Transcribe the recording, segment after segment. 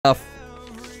enough.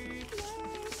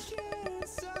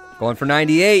 Going for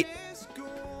 98.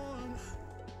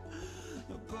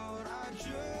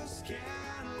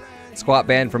 Squat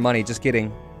band for money, just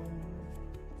kidding.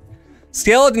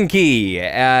 Skeleton key.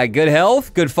 Good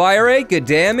health, good fire rate, good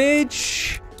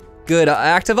damage, good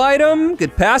active item,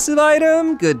 good passive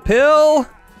item, good pill.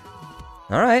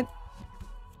 Alright.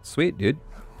 Sweet, dude.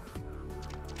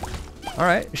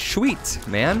 Alright, sweet,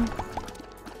 man.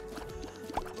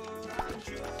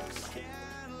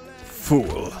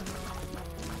 Fool.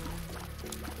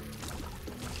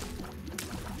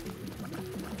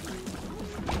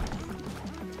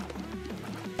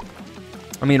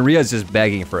 I mean, Rhea's just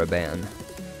begging for a ban.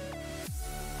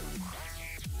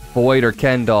 Void or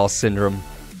Ken doll syndrome.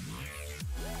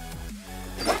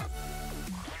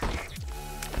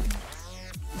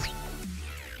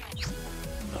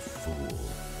 A fool.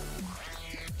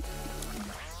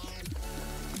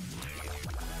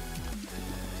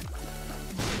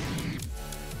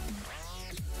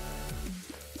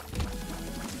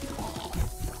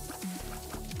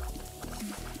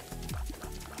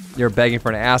 You're begging for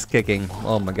an ass kicking.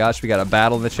 Oh my gosh, we got a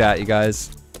battle in the chat, you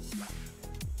guys.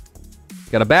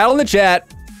 Got a battle in the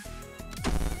chat.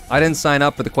 I didn't sign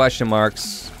up for the question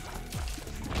marks.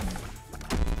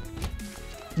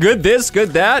 Good this, good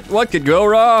that. What could go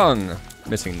wrong?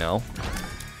 Missing no.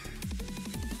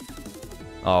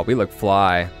 Oh, we look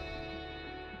fly.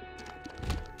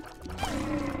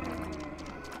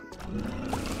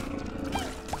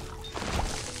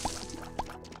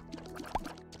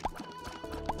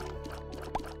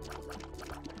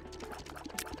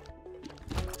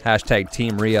 Hashtag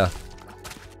Team Rhea.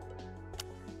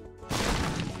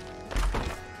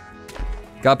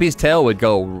 Guppy's tail would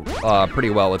go pretty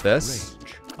well with this.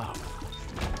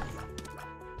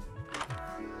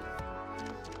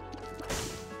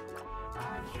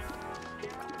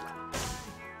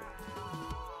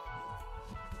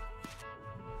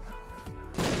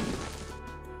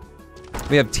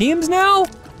 We have teams now?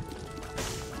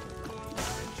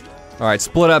 All right,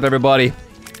 split up, everybody.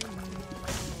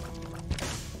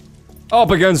 Up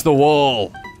against the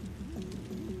wall.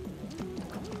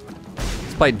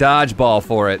 Let's play dodgeball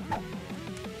for it.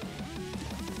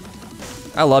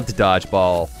 I loved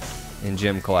dodgeball in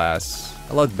gym class.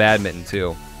 I loved badminton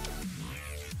too.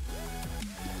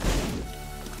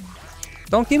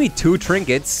 Don't give me 2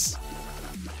 trinkets.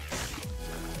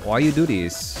 Why you do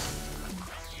these?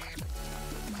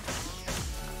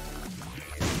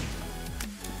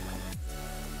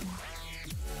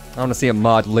 I want to see a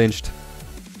mod lynched.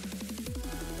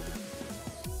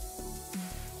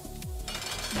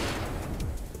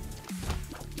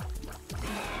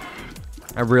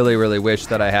 I really, really wish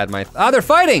that I had my... Ah, they're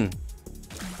fighting!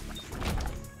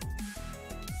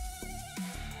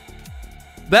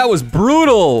 That was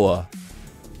brutal!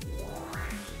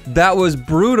 That was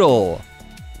brutal.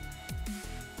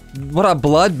 What a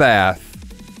bloodbath.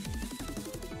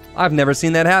 I've never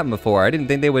seen that happen before. I didn't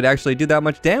think they would actually do that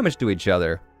much damage to each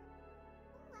other.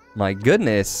 My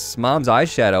goodness. Mom's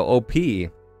eyeshadow,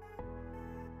 OP.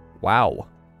 Wow.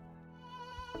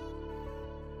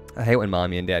 I hate when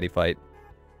mommy and daddy fight.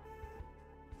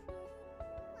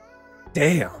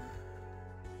 Damn.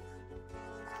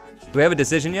 Do we have a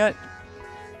decision yet?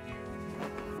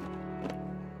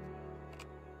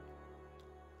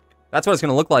 That's what it's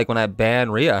gonna look like when I ban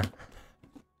Rhea.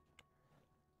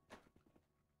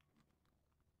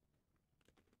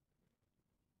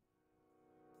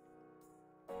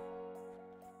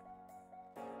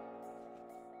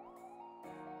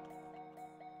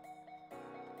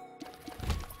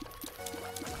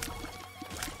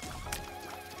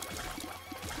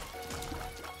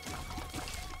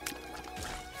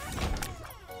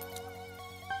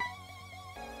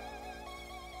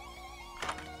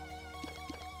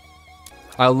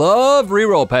 I love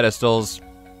reroll pedestals.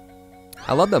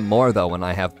 I love them more though when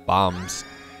I have bombs.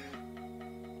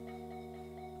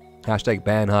 Hashtag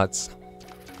ban huts.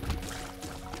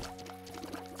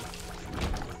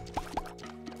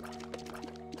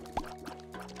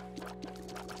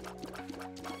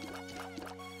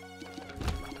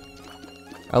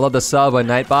 I love the sub on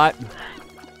Nightbot.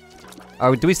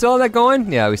 Do we still have that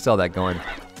going? Yeah, we still have that going.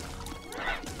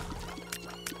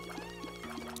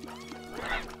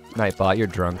 Nightbot, you're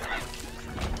drunk.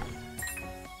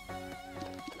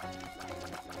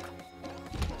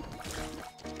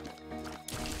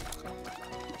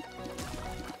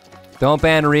 Don't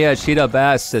ban Rhea, she the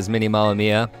best, says Mini Mamma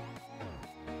Mia.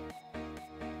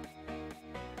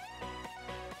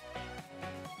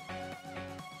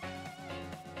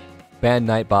 Ban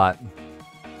Nightbot.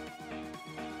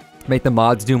 Make the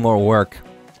mods do more work.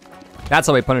 That's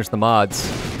how we punish the mods.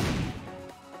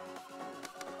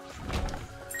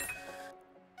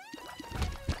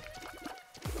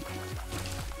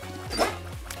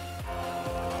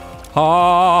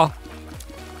 Ha!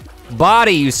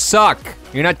 Body, you suck.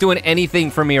 You're not doing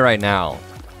anything for me right now.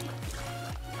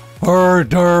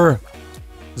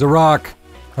 There's a rock.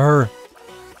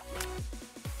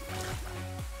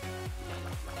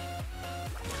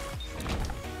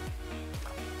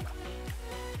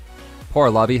 Poor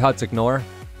Lovey, Huts ignore.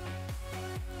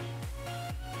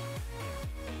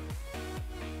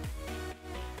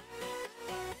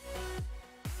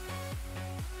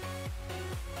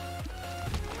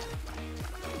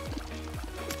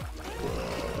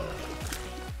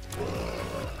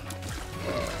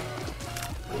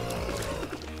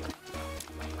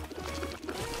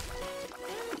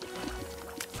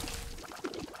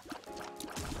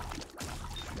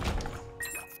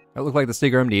 That look like the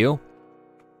secret room to you?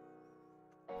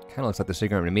 Kinda looks like the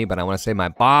secret room to me, but I wanna save my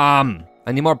bomb!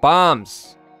 I need more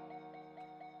bombs!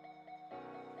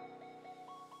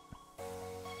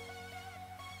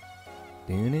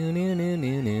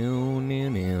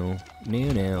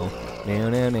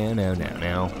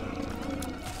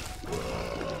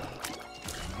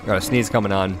 Got a sneeze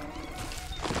coming on.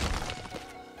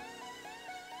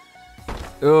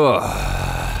 Ugh.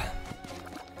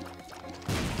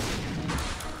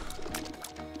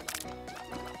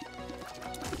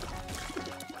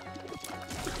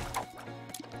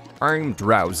 I'm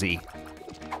drowsy.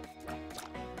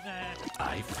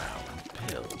 I found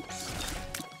pills.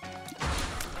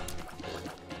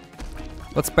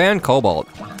 Let's ban Cobalt.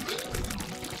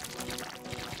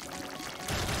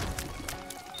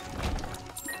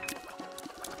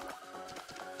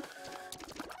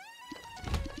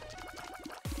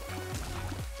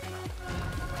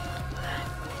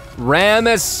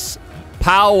 Ramus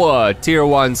Power, tier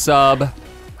 1 sub.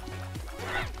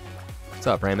 What's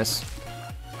up, Ramus?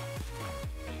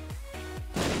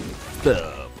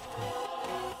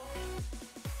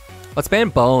 Let's ban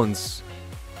Bones.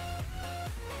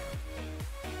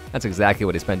 That's exactly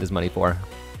what he spent his money for.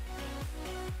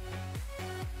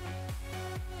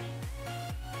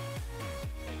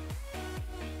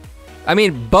 I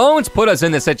mean, Bones put us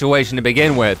in this situation to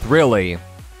begin with, really.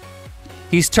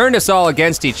 He's turned us all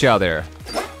against each other.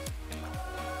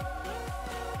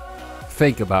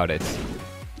 Think about it.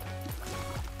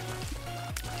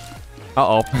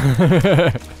 Uh-oh.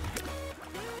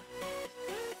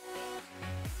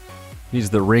 He's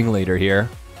the ringleader here.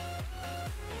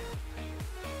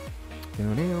 I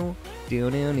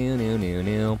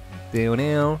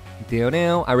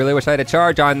really wish I had a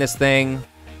charge on this thing.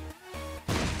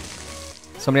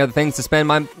 So many other things to spend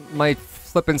my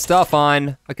flippin' stuff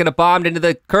on. I could have bombed into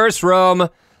the curse room.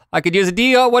 I could use a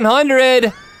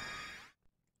DO100.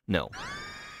 No.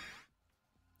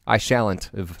 I shalln't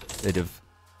have.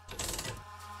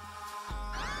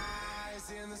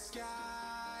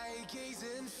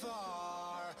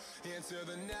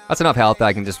 That's enough health that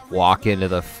I can just walk into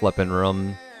the flippin'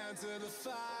 room.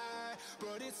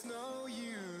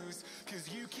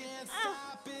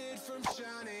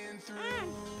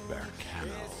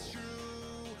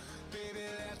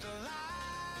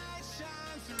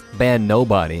 Ban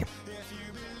nobody.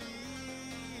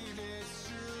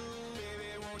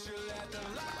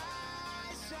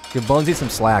 Give Bonesy some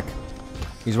slack.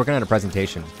 He's working on a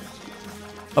presentation.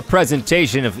 A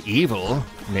presentation of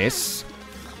evilness.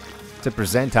 To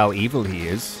present how evil he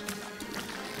is.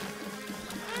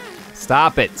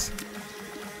 Stop it.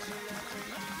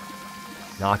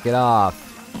 Knock it off.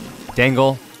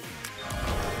 Dangle.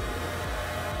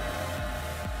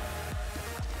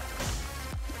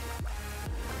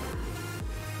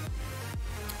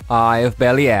 Eye of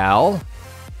Belial.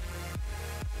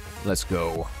 Let's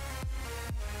go.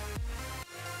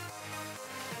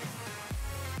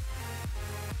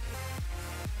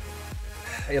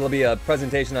 It'll be a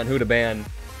presentation on who to ban.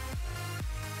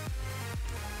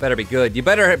 Better be good. You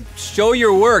better show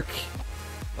your work.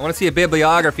 I want to see a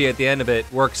bibliography at the end of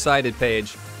it. Works cited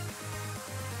page.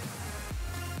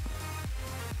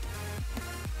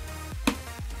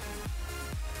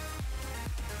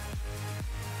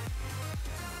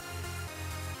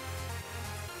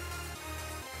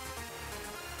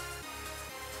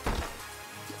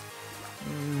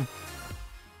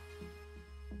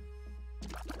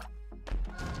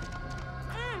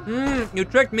 You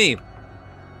tricked me.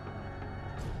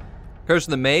 Curse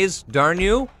of the Maze, darn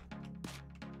you.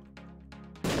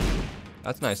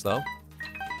 That's nice though.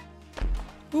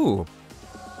 Ooh.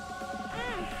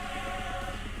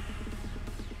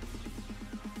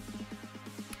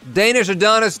 Danish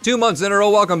Adonis, 2 months in a row,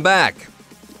 welcome back.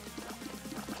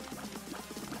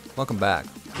 Welcome back.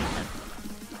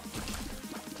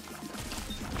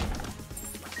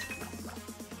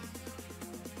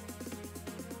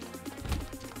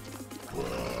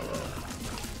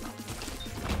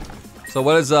 So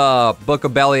what does Book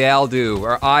of Belial do,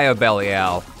 or Eye of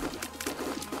Belial?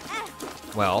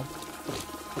 Well,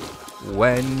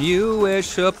 when you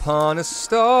wish upon a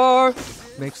star,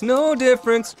 makes no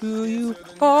difference who you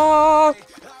are.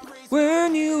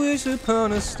 When you wish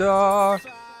upon a star.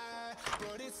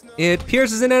 It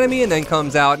pierces an enemy and then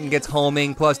comes out and gets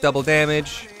homing plus double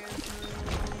damage.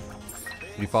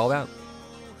 Did you follow that?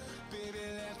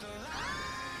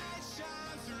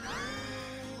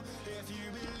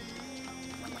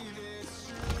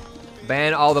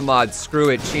 Ban all the mods. Screw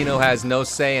it. Chino has no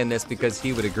say in this because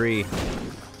he would agree.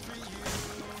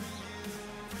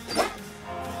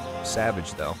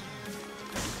 Savage, though.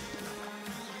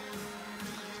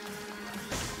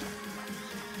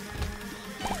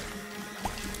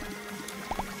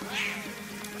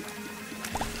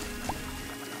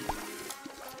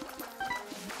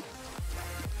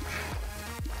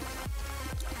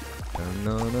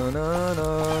 No, no, no,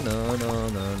 no, no, no,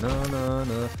 no, no,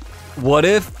 no. What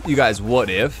if, you guys, what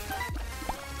if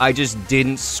I just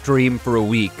didn't stream for a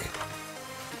week?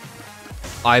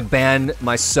 I banned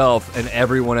myself and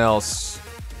everyone else.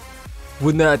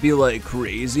 Wouldn't that be like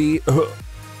crazy?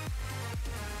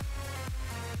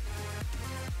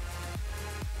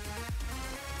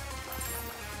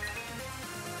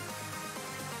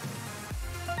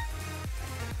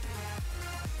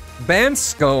 Ban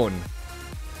Scone.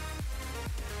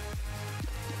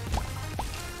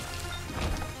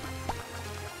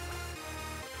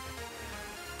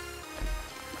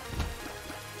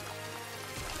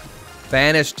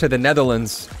 Banished to the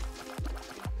Netherlands.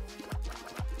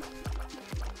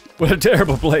 What a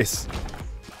terrible place.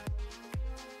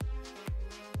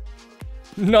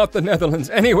 Not the Netherlands,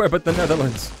 anywhere but the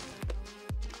Netherlands.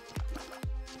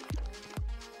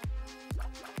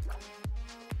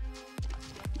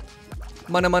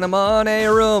 Money, money, money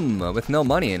room with no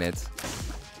money in it.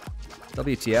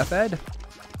 WTF, Ed?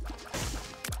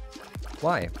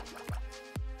 Why?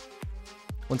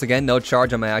 Once again, no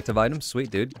charge on my active items.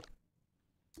 Sweet, dude.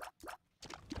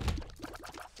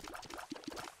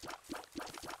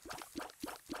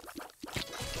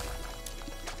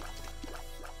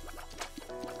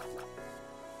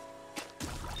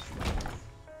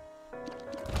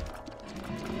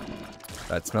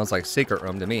 That smells like secret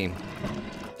room to me.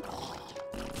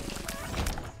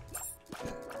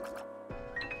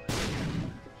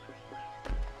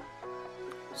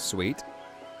 Sweet.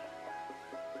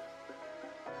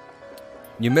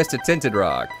 You missed a tinted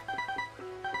rock.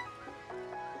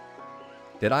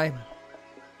 Did I?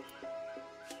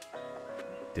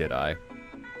 Did I?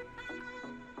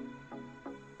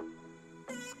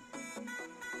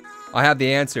 I have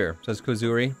the answer, says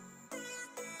Kuzuri.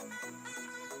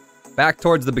 Back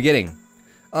towards the beginning.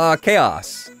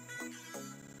 Chaos.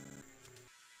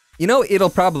 You know, it'll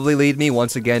probably lead me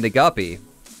once again to Guppy.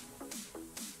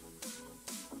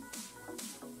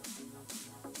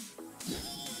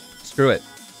 Screw it.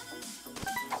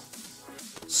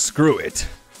 Screw it.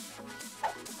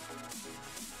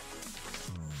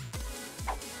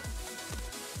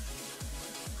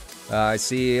 I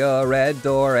see a red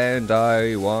door and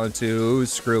I want to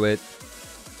screw it.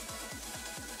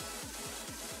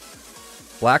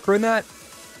 Black rune that?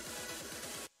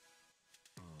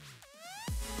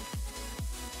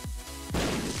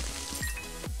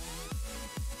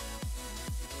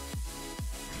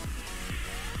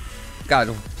 Got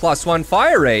a +1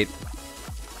 fire rate.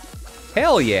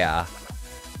 Hell yeah.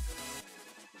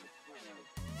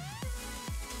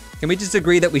 Can we just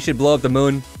agree that we should blow up the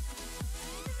moon?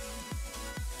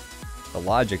 The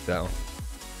logic, though.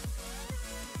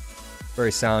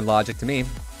 Very sound logic to me.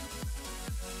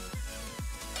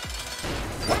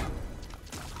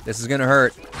 This is gonna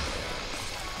hurt.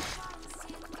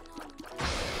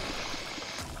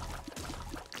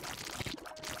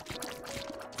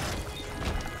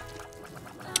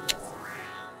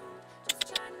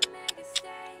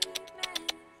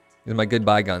 These are my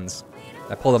goodbye guns.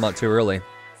 I pulled them out too early.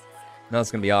 Now it's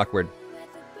gonna be awkward.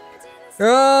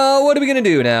 What are we gonna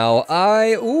do now?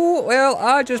 I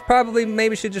just probably,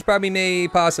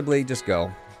 possibly just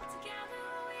go.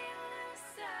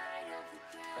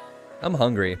 I'm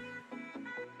hungry.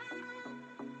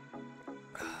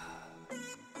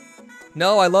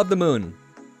 No, I love the moon.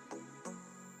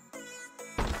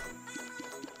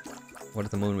 What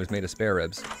if the moon was made of spare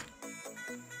ribs?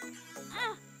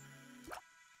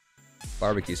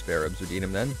 Barbecue spare ribs, would you eat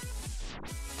them then?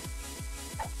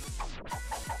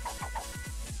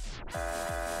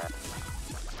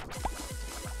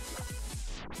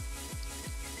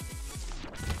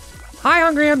 Hi,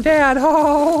 Hungry, I'm dead.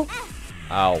 Oh!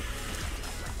 Ow.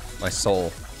 My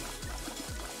soul.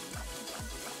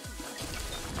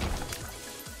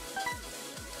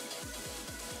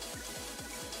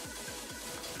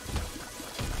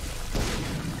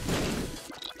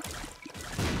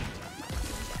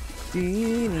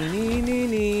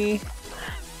 Dee-nee-nee-nee-nee.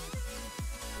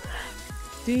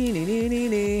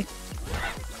 Dee-nee-nee-nee-nee.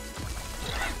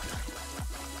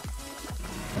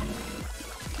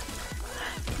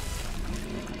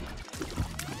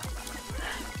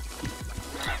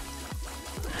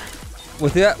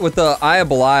 With the Eye of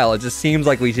Belial, it just seems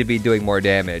like we should be doing more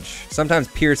damage. Sometimes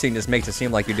piercing just makes it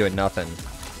seem like you're doing nothing.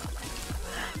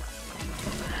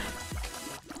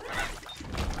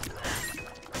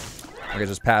 Like it's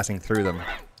just passing through them.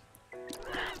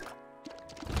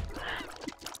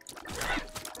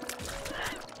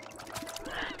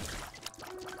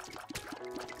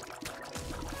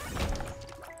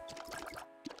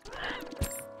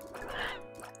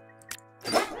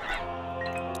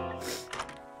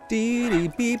 Dee dee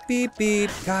beep beep beep.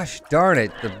 Gosh darn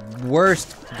it, the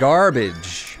worst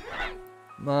garbage.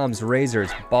 Mom's razors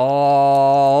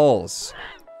balls.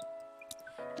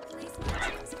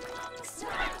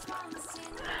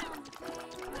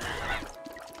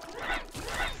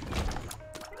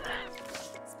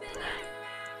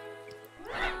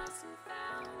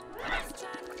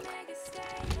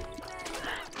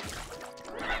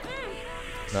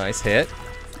 Nice hit.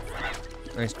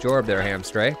 Nice job there,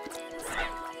 Hamstray.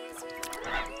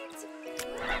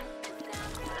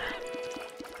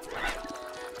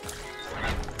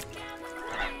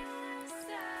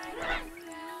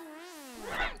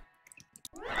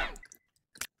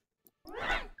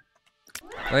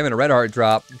 Not even a red heart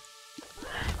drop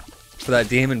for that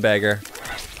demon beggar.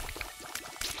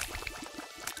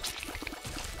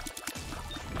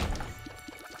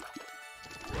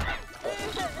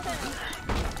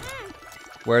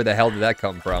 Where the hell did that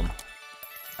come from?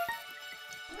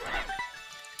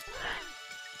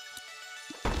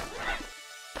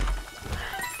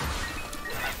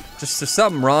 Just there's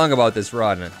something wrong about this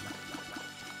run.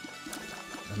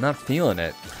 I'm not feeling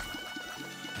it.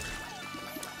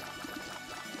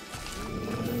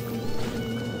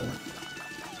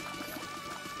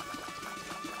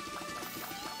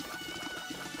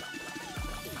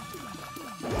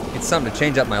 It's something to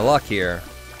change up my luck here.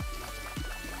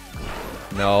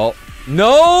 No.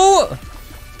 No!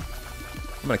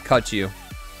 I'm gonna cut you.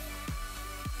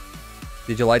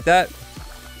 Did you like that?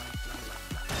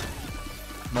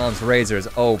 Mom's razor is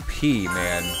OP,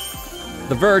 man.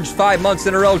 The Verge, 5 months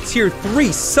in a row, tier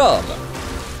 3 sub.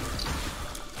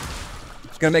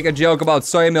 Just gonna make a joke about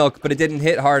soy milk, but it didn't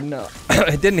hit hard enough.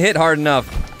 It didn't hit hard enough.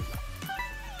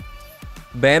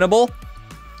 Bannable?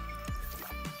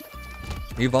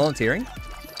 Are you volunteering?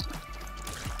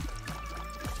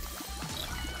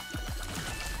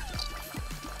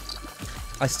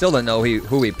 I still don't know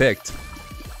who he picked.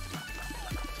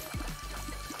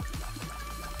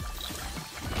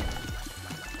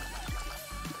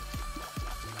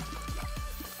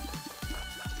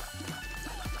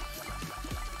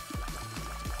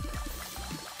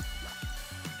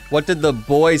 What did the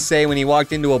boy say when he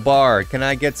walked into a bar? Can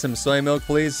I get some soy milk,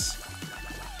 please?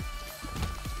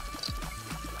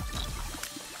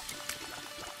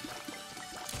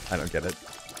 I don't get it.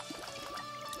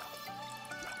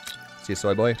 See you,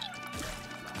 soy boy.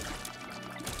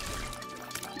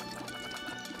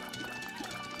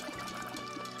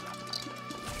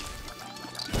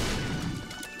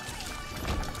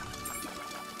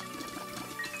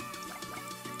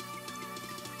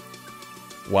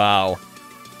 Wow.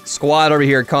 Squad over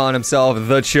here calling himself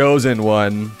the Chosen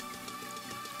One.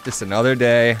 Just another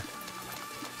day.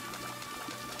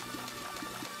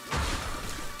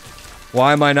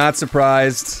 Why am I not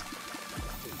surprised?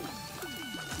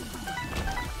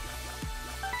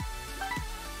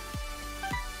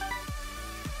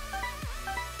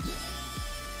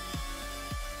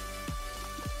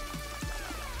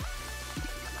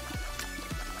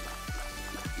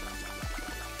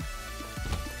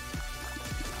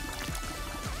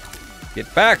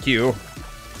 Get back, you!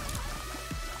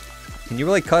 Can you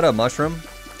really cut a mushroom?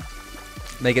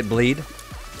 Make it bleed?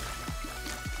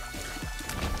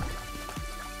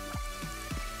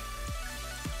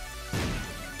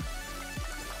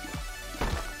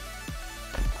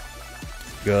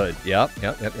 Good. Yep.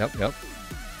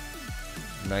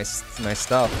 Nice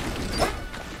stuff.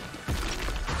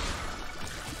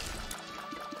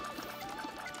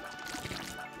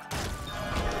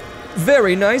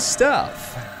 Very nice stuff.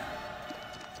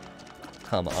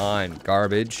 Come on,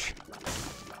 garbage.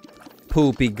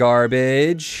 Poopy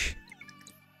garbage.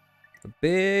 A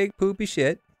big poopy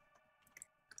shit.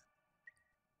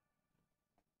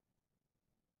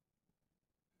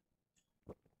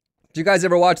 Did you guys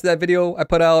ever watch that video I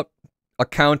put out?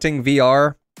 Accounting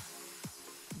VR?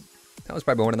 That was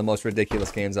probably one of the most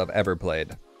ridiculous games I've ever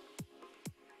played.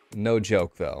 No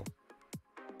joke, though.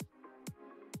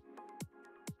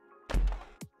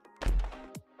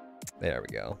 There we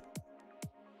go.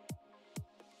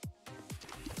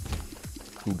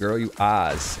 Ooh, girl, you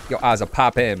eyes. Your eyes are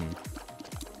popping.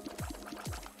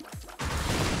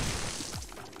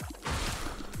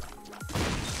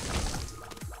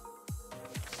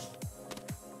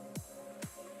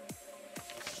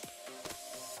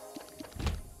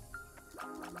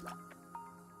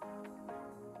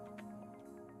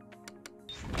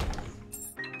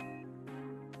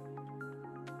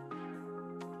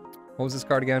 What was this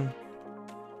card again?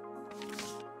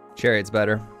 Chariot's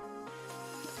better.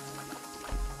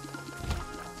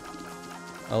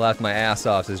 I laughed my ass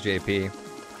off, says JP.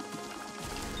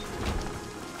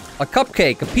 A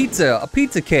cupcake, a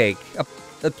pizza cake,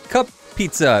 a cup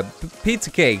pizza,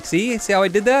 pizza cake. See how I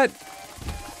did that?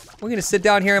 We're gonna sit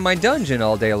down here in my dungeon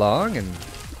all day long and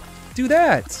do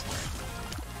that.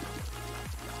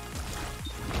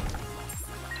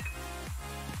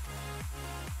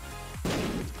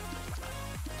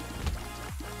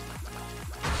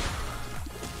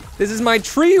 This is my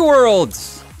tree world!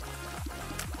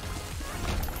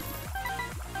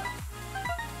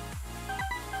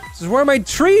 This is where my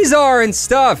trees are and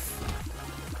stuff!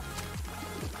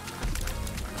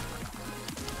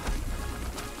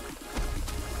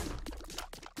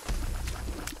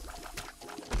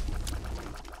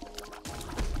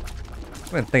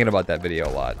 I've been thinking about that video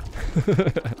a lot.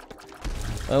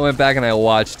 I went back and I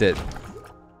watched it.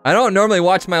 I don't normally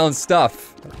watch my own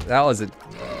stuff. That was a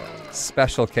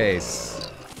special case.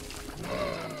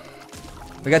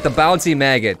 We got the bouncy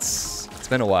maggots. It's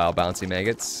been a while, bouncy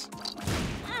maggots.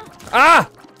 Ah!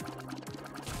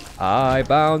 I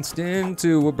bounced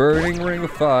into a burning ring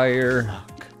of fire.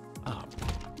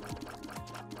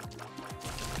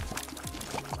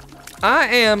 I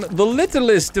am the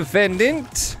littlest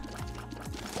defendant.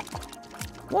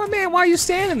 Well, man, why are you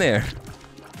standing there?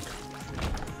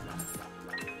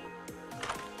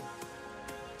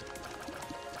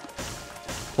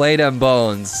 Play them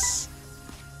bones.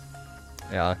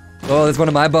 Yeah. Oh, that's one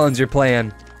of my bones you're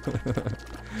playing.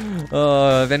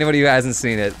 If anybody who hasn't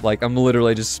seen it, like, I'm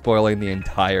literally just spoiling the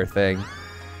entire thing.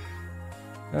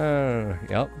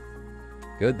 Yep.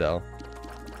 Good, though.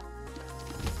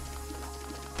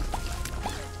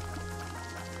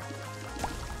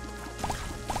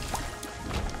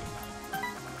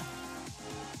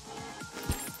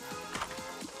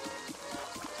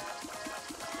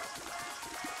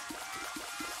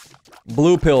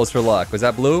 Blue pills for luck. Was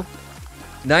that blue?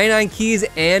 99 keys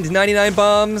and 99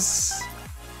 bombs?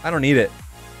 I don't need it.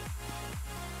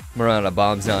 I'm running out of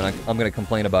bombs now, and I'm gonna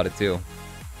complain about it too.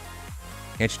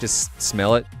 Can't you just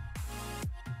smell it?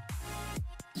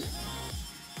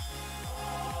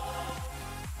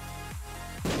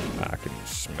 I can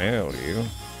smell you.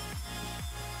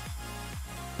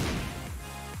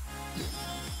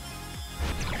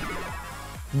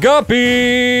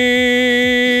 Guppy!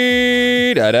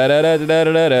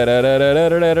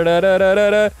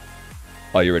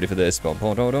 Are you ready for this? Now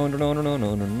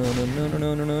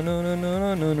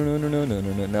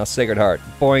Sacred Heart.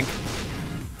 Boink.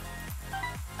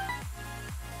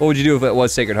 What would you do if it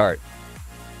was Sacred Heart?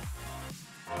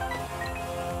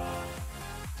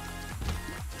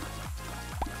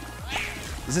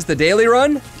 Is this the daily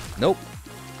run? Nope.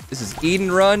 This is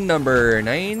Eden run number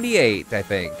 98, I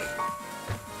think.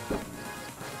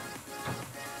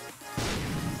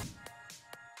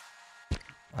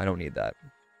 I don't need that.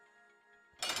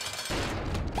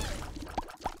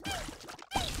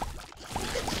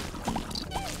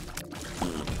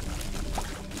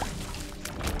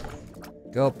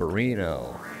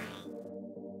 Gupperino.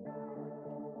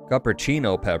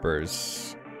 Guppercino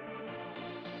peppers.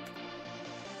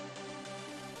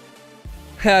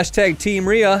 Hashtag Team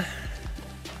Rhea.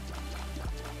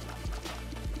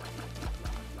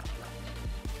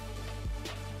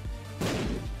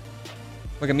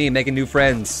 Look at me making new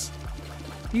friends.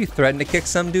 You threatened to kick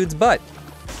some dude's butt.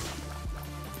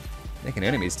 Making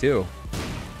enemies too.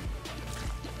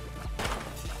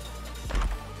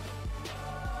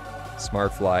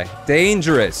 Smart fly.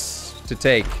 Dangerous to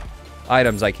take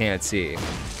items I can't see.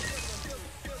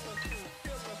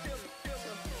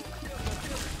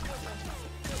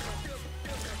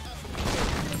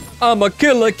 I'm a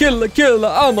killer, killer, killer.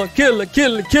 I'm a killer,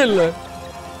 killer, killer.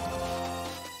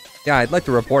 Yeah, I'd like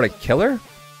to report a killer.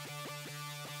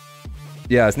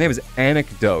 Yeah, his name is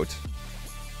Anecdote.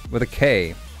 With a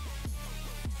K.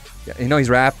 Yeah, you know he's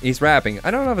rapping.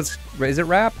 I don't know if it's, is it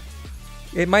rap?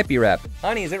 It might be rap.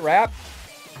 Honey, is it rap?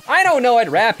 I don't know what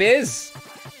rap is.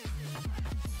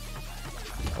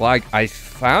 Well, I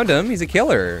found him. He's a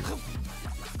killer.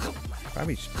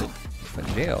 Probably should put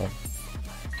in jail.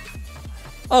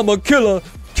 I'm a killer,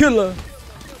 killer.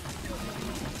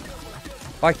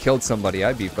 If I killed somebody,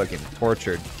 I'd be fucking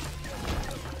tortured.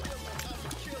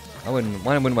 I wouldn't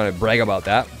want to brag about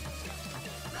that.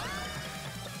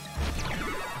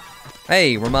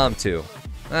 Hey, we're mom 2.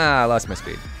 Ah, I lost my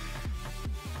speed.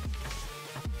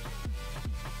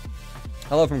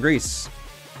 Hello from Greece.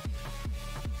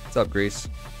 What's up, Greece?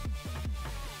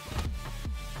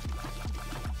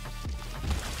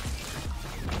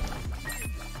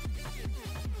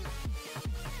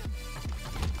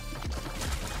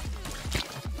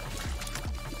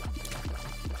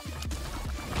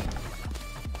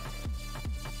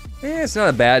 Eh, it's not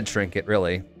a bad trinket,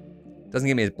 really. Doesn't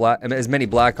give me as many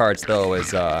black hearts, though,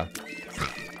 as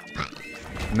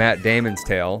Matt Damon's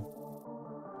tail.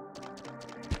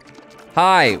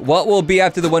 Hi, what will be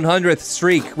after the 100th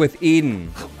streak with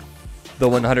Eden? The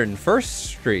 101st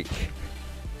streak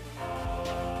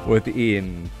with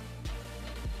Eden.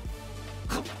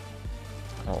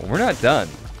 Oh, we're not done.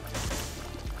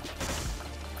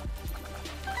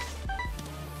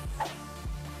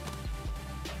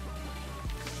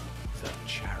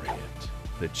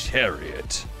 The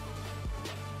chariot.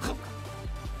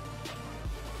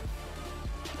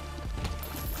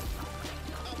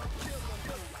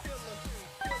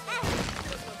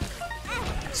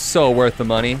 So worth the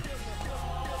money.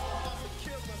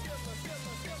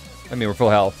 I mean, we're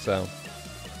full health, so.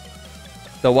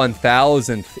 The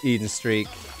 1000th Eden streak.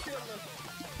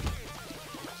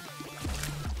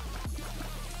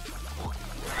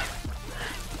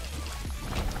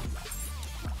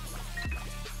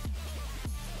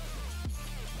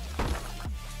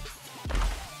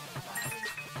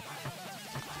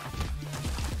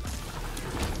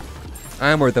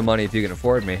 I'm worth the money if you can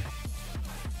afford me.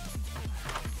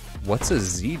 What's a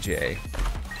ZJ?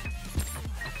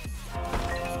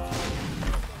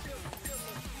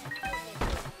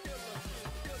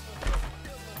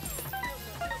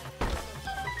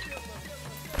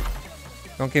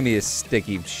 Don't give me a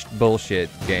sticky bullshit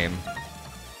game.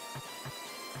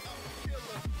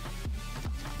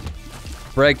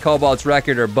 Break Cobalt's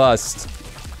record or bust.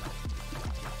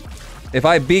 If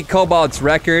I beat Cobalt's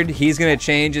record, he's gonna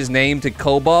change his name to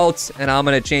Cobalt, and I'm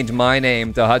gonna change my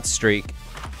name to Hutstreak.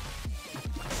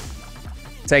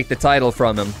 Take the title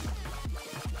from him.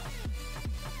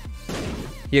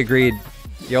 He agreed.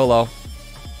 YOLO.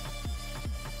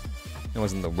 It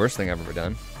wasn't the worst thing I've ever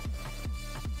done.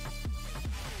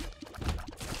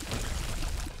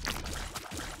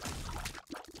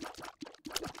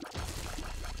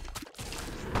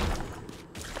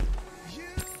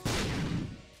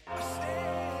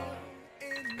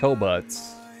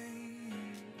 Cobots.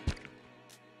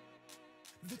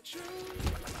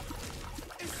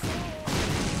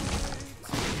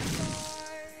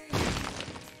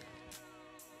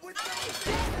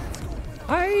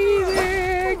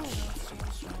 Isaac!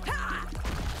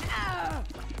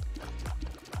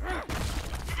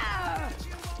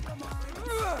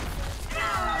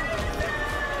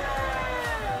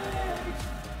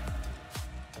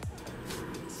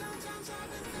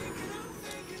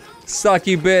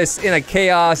 Succubus in a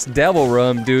chaos devil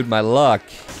room, dude, my luck.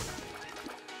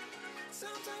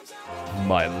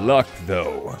 My luck,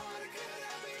 though.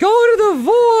 Go to the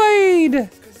void!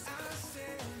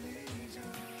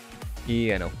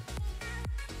 Yeah, I know.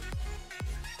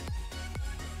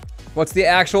 What's the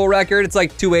actual record? It's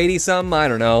like 280 something? I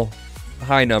don't know. A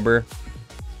high number.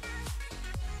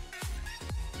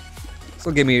 This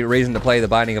will give me a reason to play The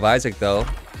Binding of Isaac, though.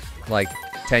 Like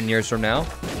 10 years from now.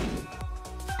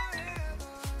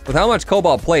 With how much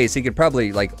Cobalt plays, he could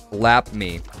probably, like, lap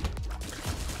me.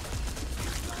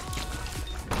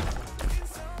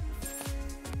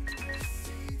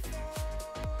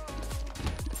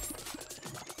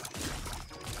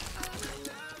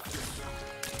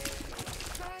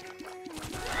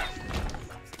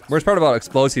 Worst part about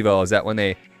Explosivo is that when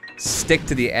they stick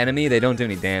to the enemy, they don't do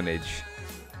any damage.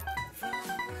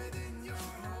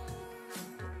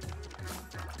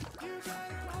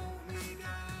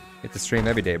 Get to stream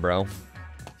every day, bro.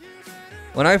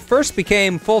 When I first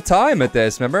became full-time at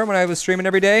this, remember when I was streaming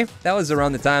every day? That was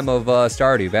around the time of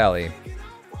Stardew Valley.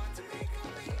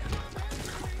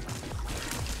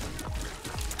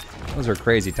 Those are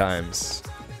crazy times.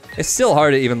 It's still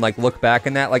hard to even like look back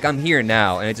on that. Like I'm here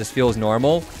now and it just feels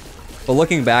normal. But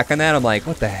looking back on that, I'm like,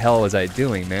 what the hell was I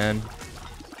doing, man?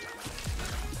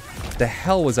 What the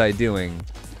hell was I doing?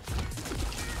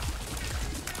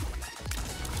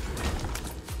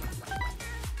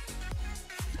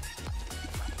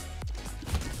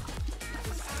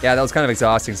 Yeah, that was kind of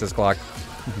exhausting, says Clock.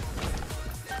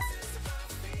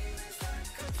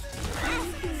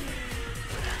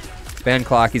 Ban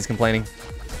Clock, he's complaining.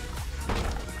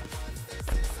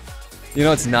 You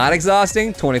know it's not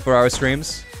exhausting? 24-hour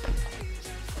streams.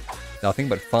 Nothing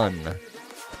but fun.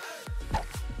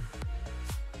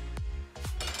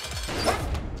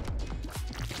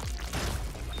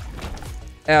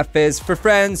 F is for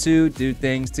friends who do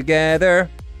things together.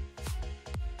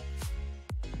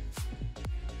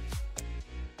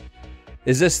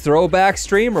 Is this throwback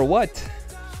stream or what?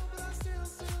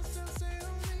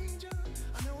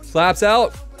 Slaps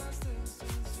out.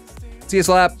 See you,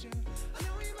 Slap.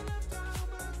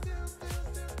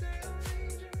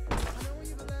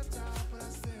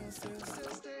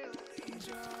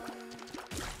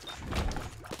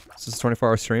 Is this a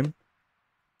 24-hour stream?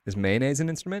 Is mayonnaise an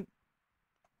instrument?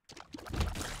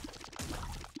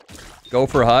 Go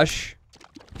for Hush.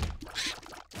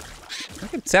 I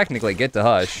could technically get to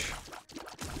Hush.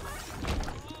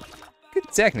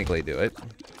 Could technically do it.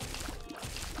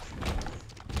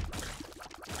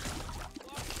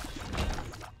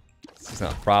 This is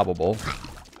not probable.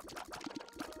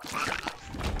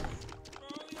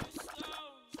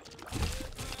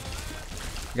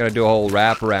 Gotta do a whole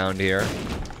wrap around here.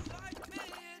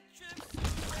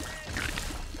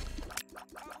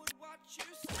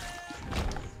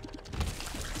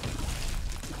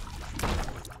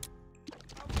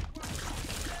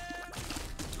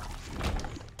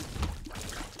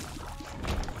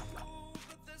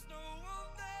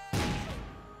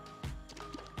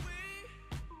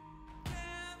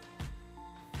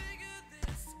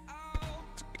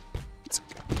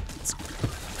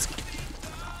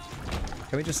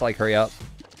 Can we just like hurry up?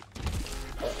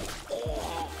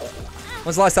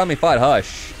 When's the last time we fought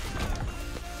Hush?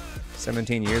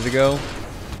 17 years ago?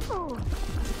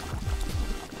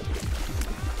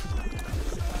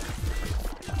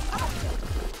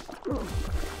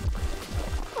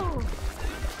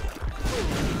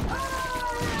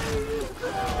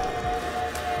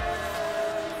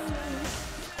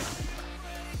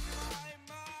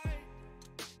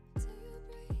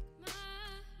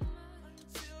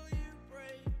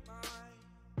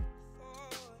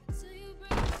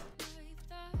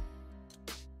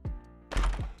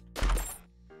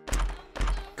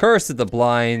 Curse of the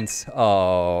blinds.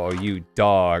 Oh, you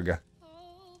dog.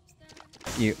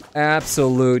 You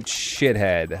absolute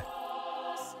shithead.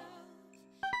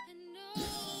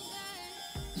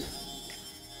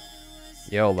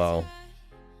 YOLO.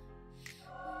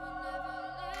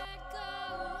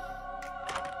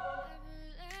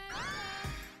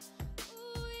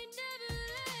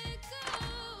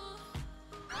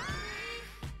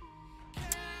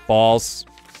 Balls.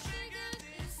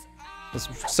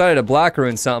 Decided to black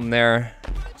ruin something there.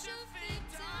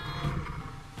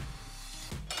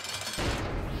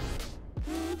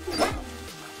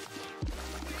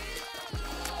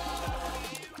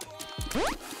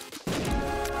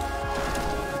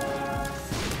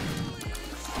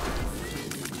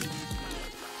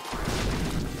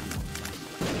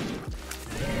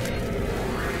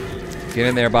 Get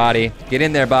in there, body. Get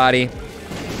in there, body.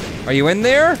 Are you in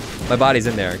there? My body's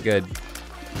in there. Good.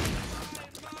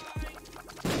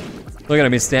 Look at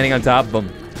him, he's standing on top of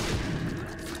him.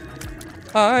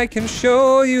 I can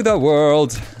show you the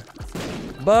world,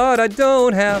 but I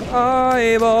don't have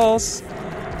eyeballs.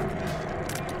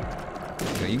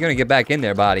 You're gonna get back in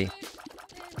there, body.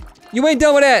 You ain't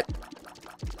done with that!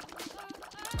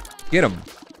 Get him.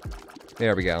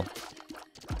 There we go.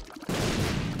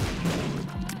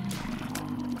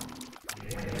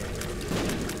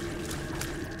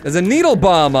 There's a needle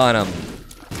bomb on him.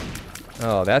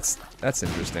 Oh, that's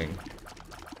interesting.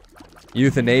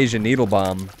 Euthanasia needle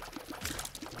bomb.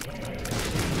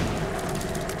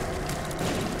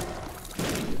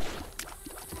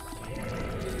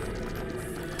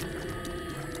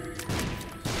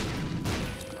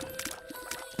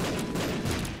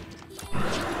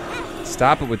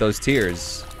 Stop it with those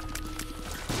tears.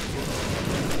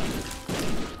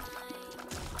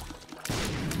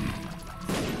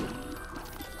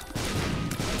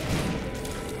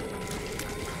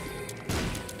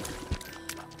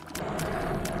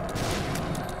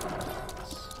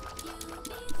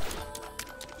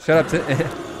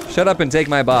 Shut up and take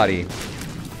my body.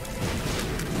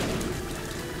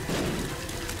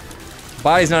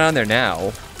 Body's not on there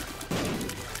now.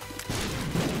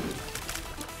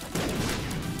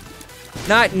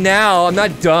 Not now, I'm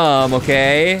not dumb,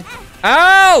 okay?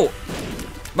 Ow!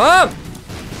 Mom!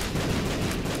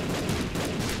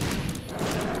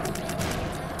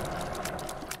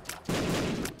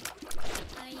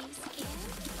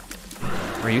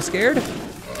 Are you scared?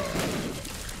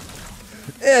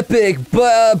 Epic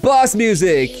boss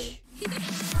music!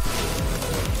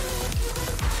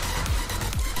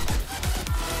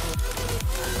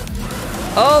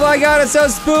 Oh my god, it's so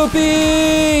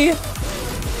spoopy!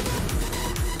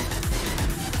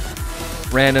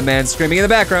 Random man screaming in the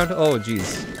background. Oh,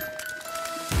 jeez.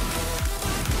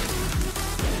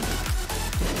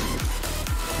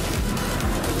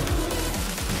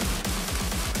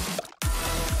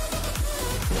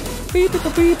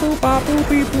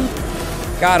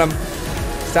 Got him.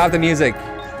 Stop the music.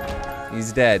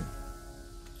 He's dead.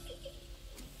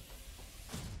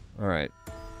 All right.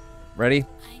 Ready?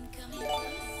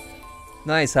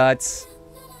 Nice, Huts.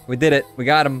 We did it. We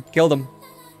got him. Killed him.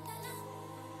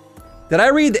 Did I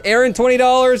read the Aaron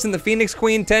 $20 and the Phoenix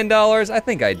Queen $10? I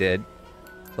think I did.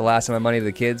 The last of my money to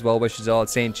the kids. Well wishes all at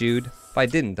St. Jude. If I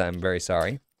didn't, I'm very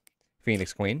sorry.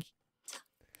 Phoenix Queen.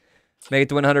 Make it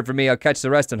to 100 for me. I'll catch the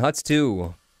rest in Huts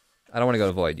too. I don't want to go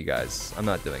to Void, you guys. I'm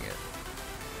not doing it.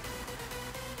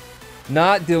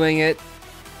 Not doing it.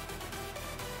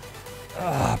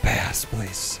 Ah, pass,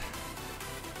 please.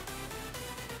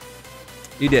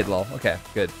 You did, lol. Okay,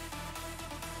 good.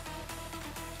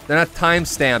 They're not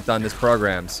time-stamped on this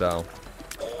program, so...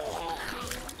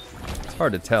 It's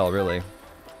hard to tell, really.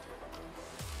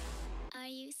 Are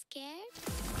you scared?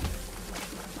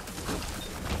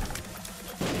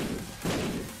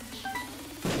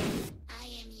 I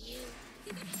am you.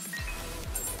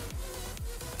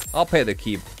 I'll pay the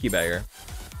key bagger.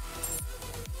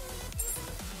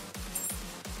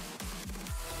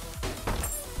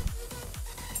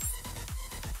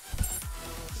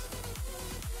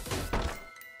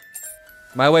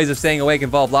 My ways of staying awake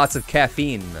involve lots of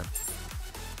caffeine.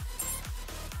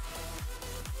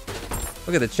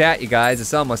 Look at the chat, you guys.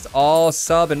 It's almost all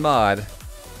sub and mod.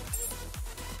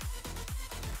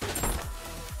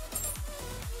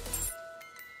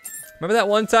 Remember that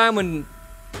one time when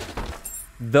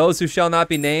those who shall not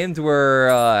be named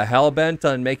were hell-bent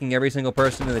on making every single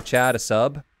person in the chat a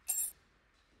sub?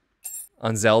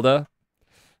 On Zelda?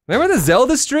 Remember the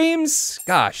Zelda streams?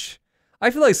 Gosh. I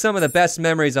feel like some of the best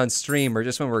memories on stream are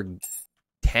just when we're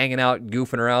hanging out,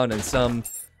 goofing around in some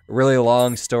really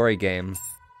long story game.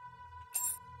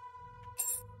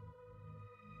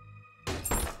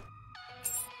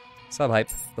 Sub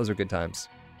hype. Those are good times.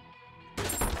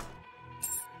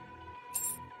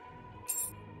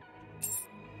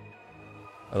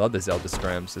 I love the Zelda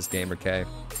scrims, this Gamer K.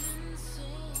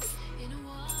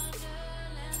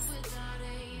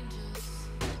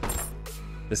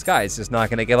 This guy is just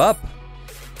not gonna give up.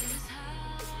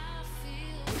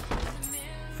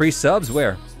 Free subs?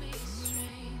 Where?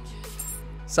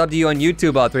 Subbed to you on YouTube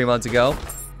about 3 months ago.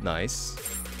 Nice.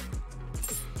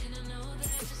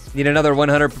 Need another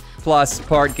 100 plus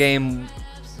part game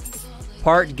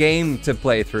to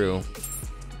play through.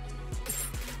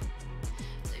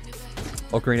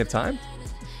 Ocarina of Time?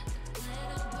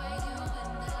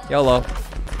 YOLO. Look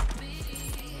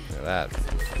at that.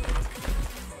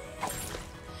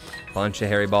 Bunch of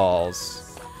hairy balls.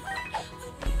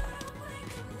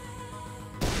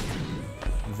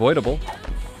 Avoidable.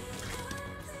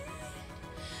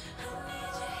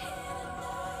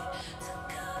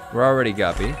 We're already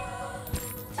guppy.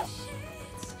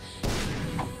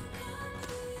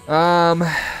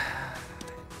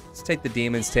 Let's take the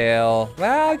demon's tail.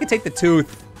 Well, I can take the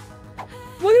tooth.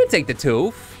 We're gonna take the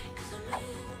tooth.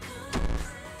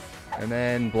 And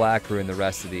then black ruin the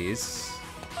rest of these.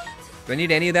 Do I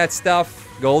need any of that stuff?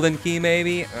 Golden key,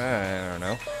 maybe? I don't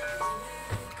know.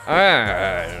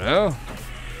 I don't know.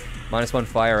 -1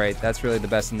 fire rate. That's really the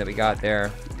best thing that we got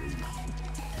there.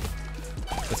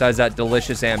 Besides that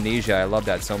delicious amnesia. I love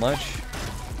that so much.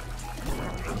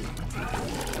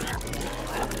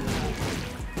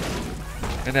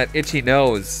 And that itchy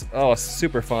nose. Oh,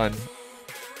 super fun.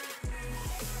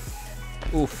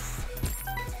 Oof.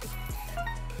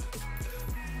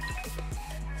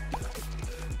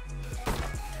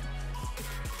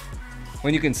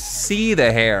 When you can see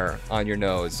the hair on your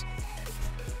nose.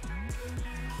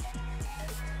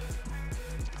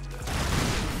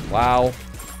 Wow.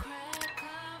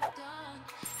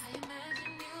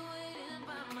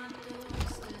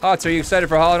 Hots, are you excited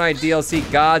for Hollow Knight DLC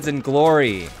Gods and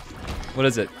Glory? What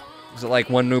is it? Is it like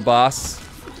one new boss?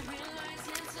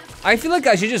 I feel like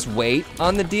I should just wait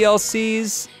on the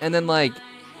DLCs and then like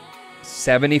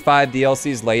 75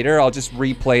 DLCs later, I'll just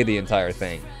replay the entire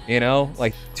thing. You know?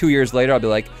 Like 2 years later, I'll be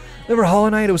like, remember Hollow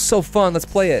Knight? It was so fun, let's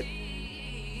play it.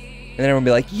 And then everyone will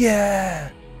be like, yeah!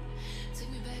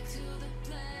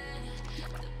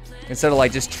 Instead of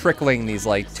like just trickling these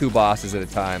like 2 bosses at a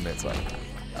time, it's like...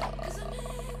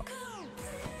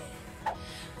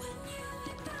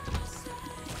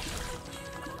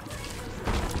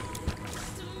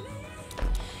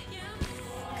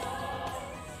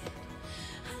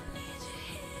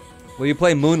 Will you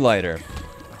play Moonlighter?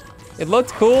 It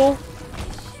looked cool.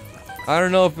 I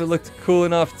don't know if it looked cool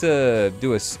enough to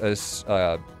do a series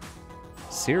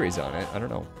on it. I don't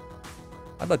know.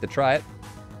 I'd like to try it.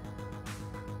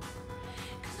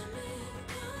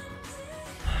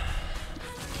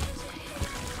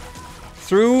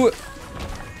 Through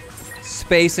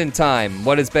space and time,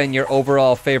 what has been your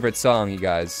overall favorite song, you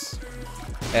guys?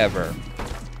 Ever.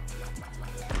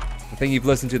 The thing you've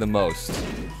listened to the most.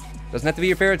 Doesn't have to be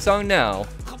your favorite song now.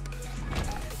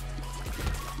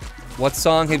 What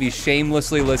song have you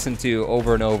shamelessly listened to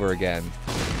over and over again?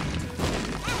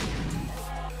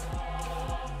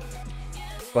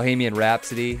 Bohemian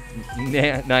Rhapsody,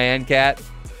 Nyan Cat.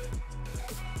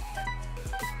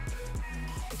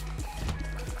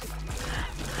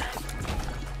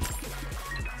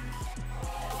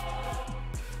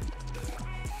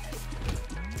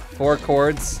 Four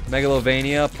Chords,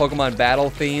 Megalovania, Pokemon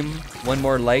Battle Theme, One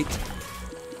More Light.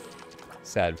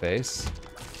 Sad face.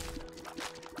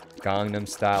 Gangnam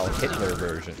Style Hitler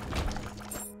version.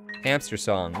 Hamster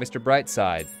Song, Mr.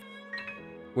 Brightside.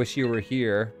 Wish You Were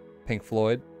Here, Pink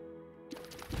Floyd.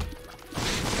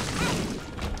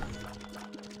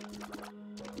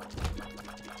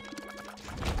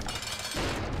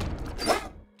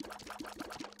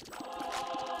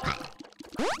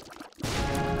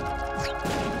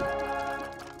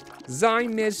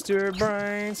 I'm Mr.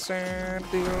 Brightside.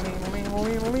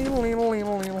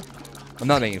 I'm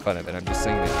not making fun of it, I'm just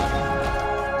singing it.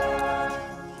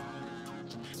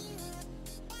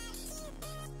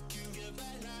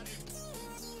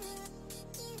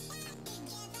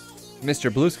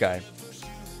 Mr. Blue Sky.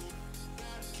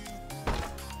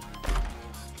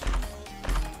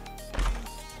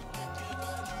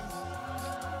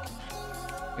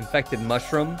 Infected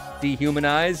Mushroom,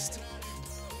 Dehumanized.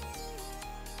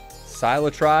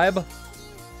 Sila Tribe.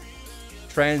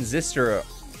 Transistor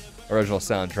original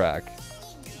soundtrack.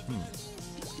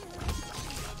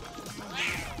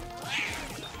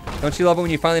 Don't you love it when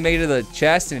you finally make it to the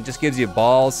chest and it just gives you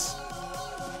balls?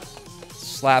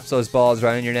 Slaps those balls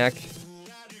right on your neck.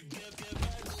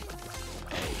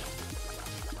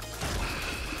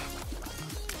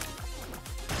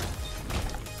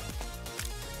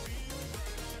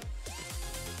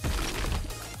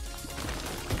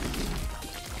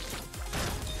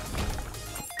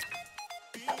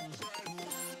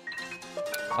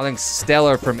 I think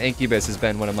Stellar from Incubus has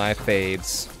been one of my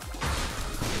faves.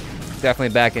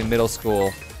 Definitely back in middle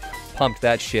school. Pumped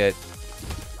that shit.